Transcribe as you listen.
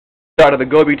Out of the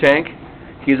Goby tank.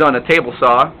 He's on a table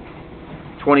saw,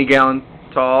 20-gallon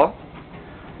tall,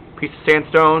 piece of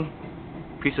sandstone,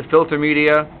 piece of filter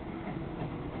media,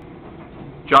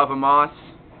 Java moss,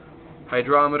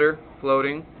 hydrometer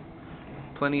floating,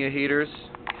 plenty of heaters,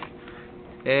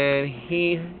 and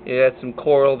he had some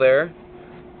coral there.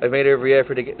 I made every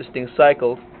effort to get this thing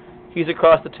cycled. He's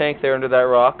across the tank there under that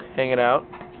rock, hanging out.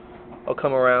 I'll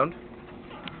come around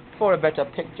for a better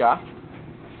picture.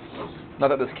 Not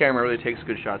that this camera really takes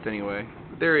good shots anyway.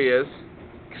 But there he is.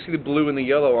 You can see the blue and the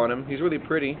yellow on him. He's really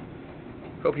pretty.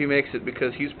 Hope he makes it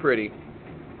because he's pretty.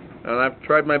 And I've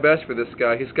tried my best for this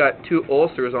guy. He's got 2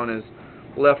 ulcers on his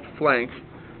left flank.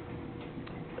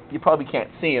 You probably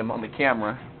can't see him on the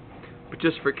camera. But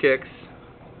just for kicks.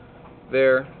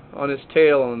 There. On his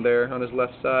tail and there. On his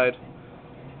left side.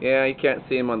 Yeah, you can't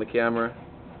see him on the camera.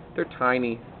 They're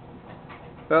tiny.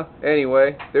 Well,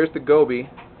 anyway, there's the Goby.